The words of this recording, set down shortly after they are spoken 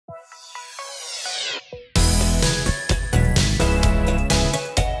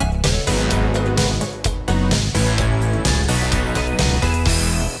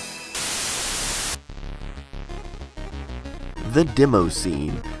The demo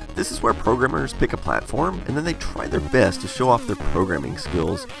scene. This is where programmers pick a platform and then they try their best to show off their programming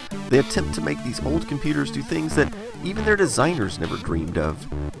skills. They attempt to make these old computers do things that even their designers never dreamed of.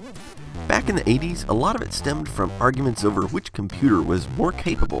 Back in the 80s, a lot of it stemmed from arguments over which computer was more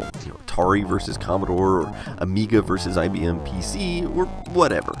capable, Atari versus Commodore, or Amiga versus IBM PC, or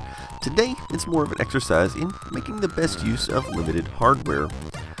whatever. Today, it's more of an exercise in making the best use of limited hardware.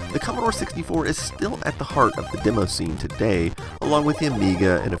 The Commodore 64 is still at the heart of the demo scene today, along with the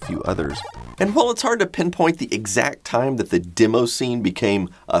Amiga and a few others. And while it's hard to pinpoint the exact time that the demo scene became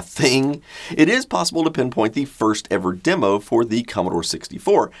a thing, it is possible to pinpoint the first ever demo for the Commodore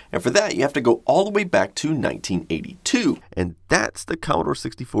 64. And for that, you have to go all the way back to 1982. And that's the Commodore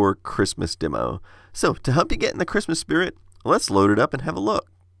 64 Christmas Demo. So to help you get in the Christmas spirit, let's load it up and have a look.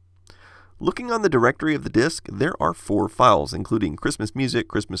 Looking on the directory of the disk, there are 4 files, including Christmas music,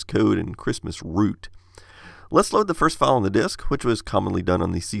 Christmas code, and Christmas root. Let's load the first file on the disk, which was commonly done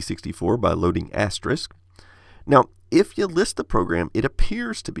on the C64 by loading asterisk. Now, if you list the program, it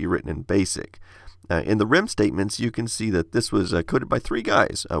appears to be written in BASIC. In the REM statements, you can see that this was coded by 3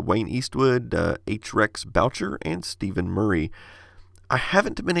 guys, Wayne Eastwood, H. Rex Boucher, and Stephen Murray. I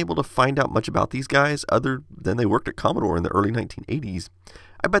haven't been able to find out much about these guys other than they worked at Commodore in the early 1980s.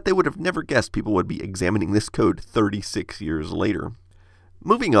 I bet they would have never guessed people would be examining this code 36 years later.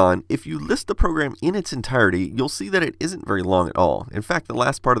 Moving on, if you list the program in its entirety, you'll see that it isn't very long at all. In fact, the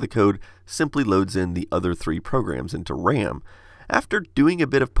last part of the code simply loads in the other 3 programs into RAM. After doing a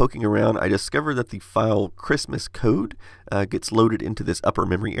bit of poking around, I discovered that the file Christmas code gets loaded into this upper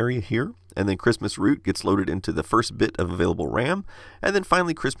memory area here, and then Christmas root gets loaded into the first bit of available RAM, and then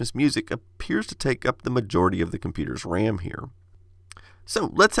finally Christmas music appears to take up the majority of the computer's RAM here.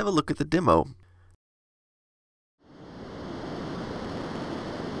 So let's have a look at the demo.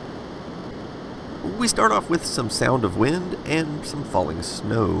 We start off with some sound of wind and some falling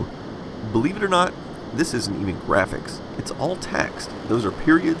snow. Believe it or not, this isn't even graphics. It's all text. Those are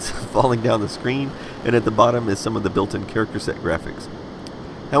periods falling down the screen, and at the bottom is some of the built-in character set graphics.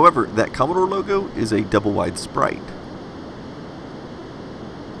 However, that Commodore logo is a double-wide sprite.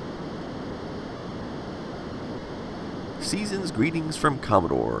 Season's greetings from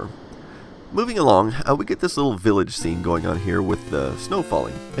Commodore. Moving along, we get this little village scene going on here with the snow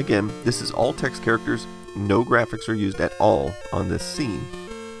falling. Again, this is all text characters, no graphics are used at all on this scene.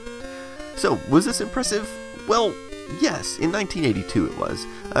 So, was this impressive? Well, yes, in 1982 it was.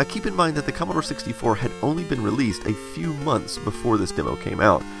 Keep in mind that the Commodore 64 had only been released a few months before this demo came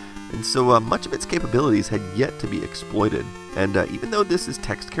out, and so much of its capabilities had yet to be exploited. And even though this is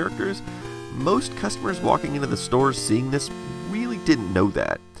text characters, most customers walking into the stores seeing this really didn't know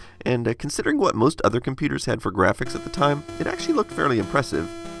that. And considering what most other computers had for graphics at the time, it actually looked fairly impressive.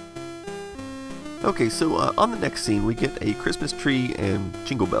 Okay, so on the next scene we get a Christmas tree and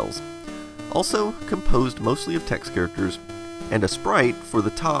jingle bells. Also composed mostly of text characters, and a sprite for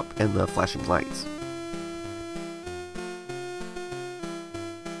the top and the flashing lights.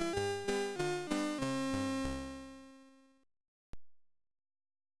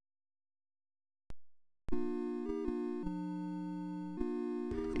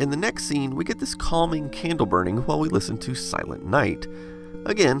 In the next scene, we get this calming candle burning while we listen to Silent Night.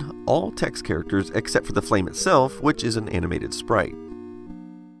 Again, all text characters except for the flame itself, which is an animated sprite.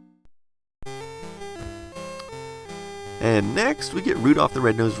 And next, we get Rudolph the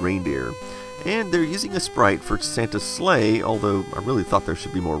Red-Nosed Reindeer. And they're using a sprite for Santa's sleigh, although I really thought there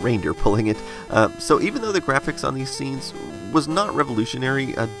should be more reindeer pulling it. So even though the graphics on these scenes was not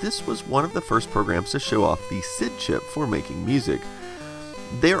revolutionary, this was one of the first programs to show off the SID chip for making music.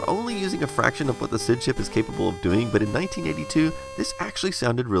 They're only using a fraction of what the SID chip is capable of doing, but in 1982, this actually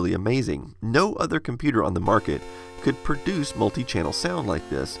sounded really amazing. No other computer on the market could produce multi-channel sound like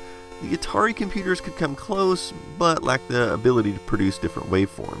this. The Atari computers could come close, but lacked the ability to produce different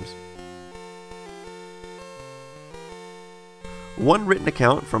waveforms. One written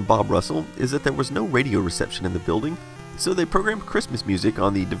account from Bob Russell is that there was no radio reception in the building, so they programmed Christmas music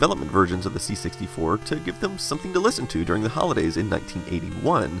on the development versions of the C64 to give them something to listen to during the holidays in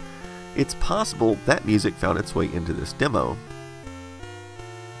 1981. It's possible that music found its way into this demo.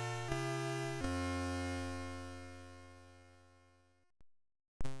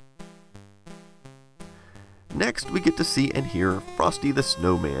 Next, we get to see and hear Frosty the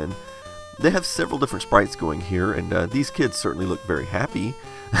Snowman. They have several different sprites going here, and these kids certainly look very happy.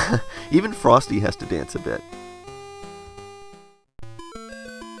 Even Frosty has to dance a bit.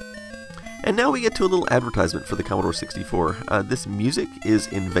 And now we get to a little advertisement for the Commodore 64. This music is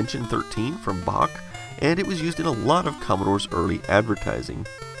Invention 13 from Bach, and it was used in a lot of Commodore's early advertising.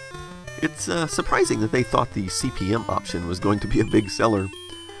 It's surprising that they thought the CPM option was going to be a big seller.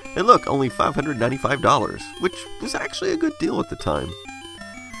 And look, only $595, which was actually a good deal at the time.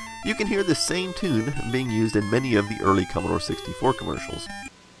 You can hear the same tune being used in many of the early Commodore 64 commercials.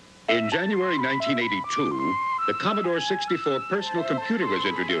 In January 1982, the Commodore 64 personal computer was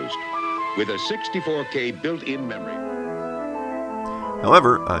introduced with a 64K built-in memory.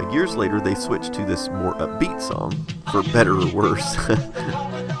 However, years later they switched to this more upbeat song, for better or worse.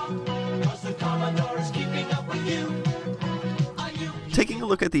 Taking a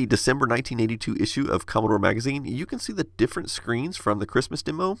look at the December 1982 issue of Commodore Magazine, you can see the different screens from the Christmas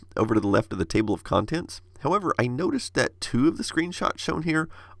demo over to the left of the table of contents. However, I noticed that two of the screenshots shown here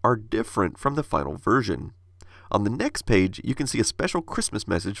are different from the final version. On the next page, you can see a special Christmas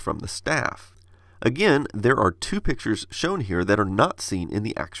message from the staff. Again, there are two pictures shown here that are not seen in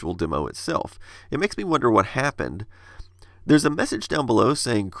the actual demo itself. It makes me wonder what happened. There's a message down below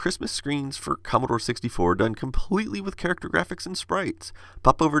saying Christmas screens for Commodore 64 done completely with character graphics and sprites.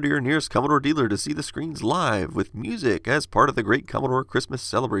 Pop over to your nearest Commodore dealer to see the screens live with music as part of the great Commodore Christmas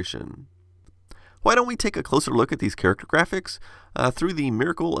celebration. Why don't we take a closer look at these character graphics? Through the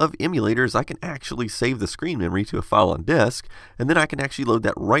miracle of emulators, I can actually save the screen memory to a file on disk, and then I can actually load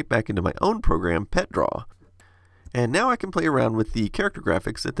that right back into my own program, PetDraw. And now I can play around with the character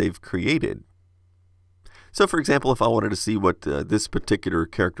graphics that they've created. So for example, if I wanted to see what this particular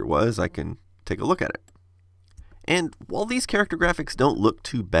character was, I can take a look at it. And while these character graphics don't look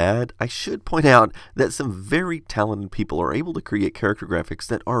too bad, I should point out that some very talented people are able to create character graphics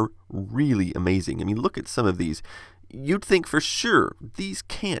that are really amazing. I mean, look at some of these. You'd think for sure these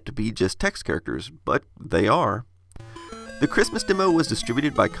can't be just text characters, but they are. The Christmas demo was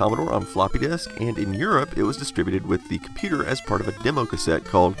distributed by Commodore on floppy disk, and in Europe it was distributed with the computer as part of a demo cassette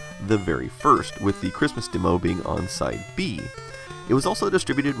called The Very First, with the Christmas demo being on side B. It was also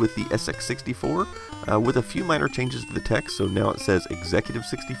distributed with the SX64, with a few minor changes to the text, so now it says Executive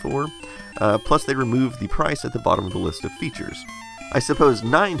 64, plus they removed the price at the bottom of the list of features. I suppose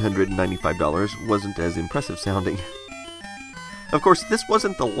 $995 wasn't as impressive sounding. Of course, this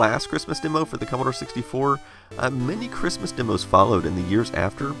wasn't the last Christmas demo for the Commodore 64. Many Christmas demos followed in the years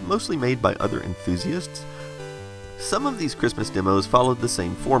after, mostly made by other enthusiasts. Some of these Christmas demos followed the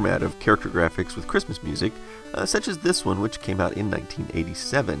same format of character graphics with Christmas music, such as this one, which came out in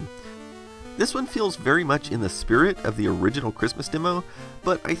 1987. This one feels very much in the spirit of the original Christmas demo,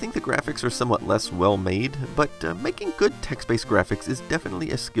 but I think the graphics are somewhat less well made, but making good text-based graphics is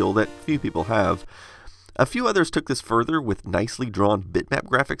definitely a skill that few people have. A few others took this further with nicely drawn bitmap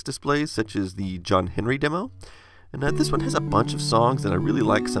graphics displays, such as the John Henry demo. And this one has a bunch of songs, and I really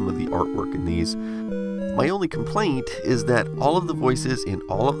like some of the artwork in these. My only complaint is that all of the voices in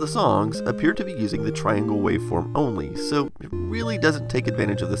all of the songs appear to be using the triangle waveform only, so it really doesn't take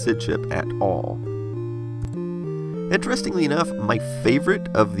advantage of the SID chip at all. Interestingly enough, my favorite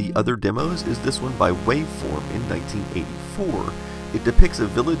of the other demos is this one by Waveform in 1984. It depicts a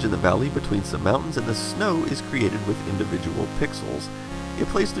village in the valley between some mountains, and the snow is created with individual pixels. It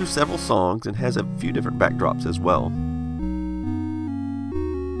plays through several songs and has a few different backdrops as well.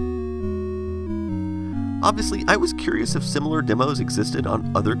 Obviously, I was curious if similar demos existed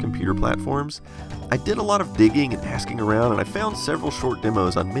on other computer platforms. I did a lot of digging and asking around, and I found several short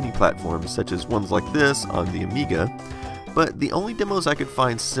demos on many platforms, such as ones like this on the Amiga. But the only demos I could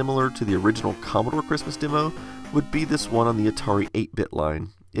find similar to the original Commodore Christmas demo would be this one on the Atari 8-bit line.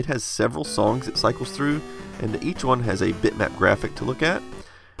 It has several songs it cycles through, and each one has a bitmap graphic to look at.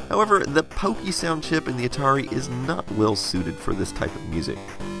 However, the pokey sound chip in the Atari is not well suited for this type of music.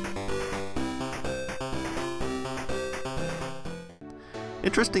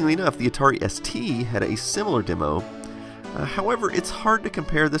 Interestingly enough, the Atari ST had a similar demo. However, it's hard to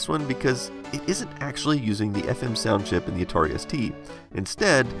compare this one because it isn't actually using the FM sound chip in the Atari ST.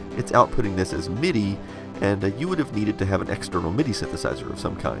 Instead, it's outputting this as MIDI, and you would have needed to have an external MIDI synthesizer of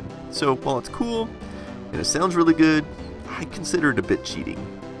some kind. So while it's cool, and it sounds really good, I consider it a bit cheating.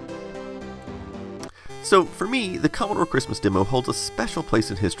 So for me, the Commodore Christmas demo holds a special place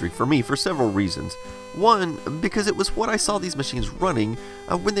in history for me for several reasons. One, because it was what I saw these machines running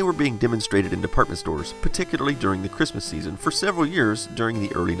when they were being demonstrated in department stores, particularly during the Christmas season for several years during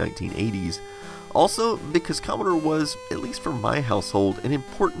the early 1980s. Also, because Commodore was, at least for my household, an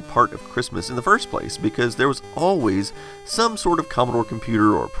important part of Christmas in the first place, because there was always some sort of Commodore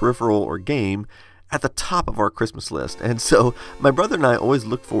computer or peripheral or game at the top of our Christmas list, and so my brother and I always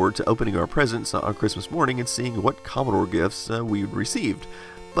looked forward to opening our presents on Christmas morning and seeing what Commodore gifts we received.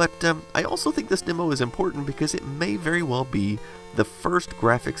 But I also think this demo is important because it may very well be the first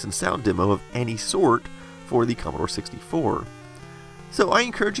graphics and sound demo of any sort for the Commodore 64. So I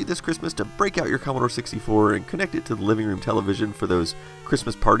encourage you this Christmas to break out your Commodore 64 and connect it to the living room television for those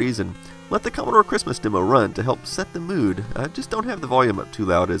Christmas parties, and let the Commodore Christmas Demo run to help set the mood. Just don't have the volume up too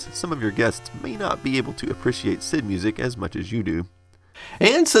loud, as some of your guests may not be able to appreciate SID music as much as you do.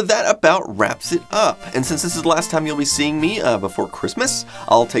 And so that about wraps it up. And since this is the last time you'll be seeing me before Christmas,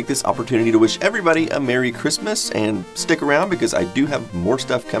 I'll take this opportunity to wish everybody a Merry Christmas, and stick around because I do have more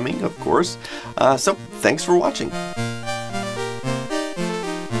stuff coming, of course. So thanks for watching.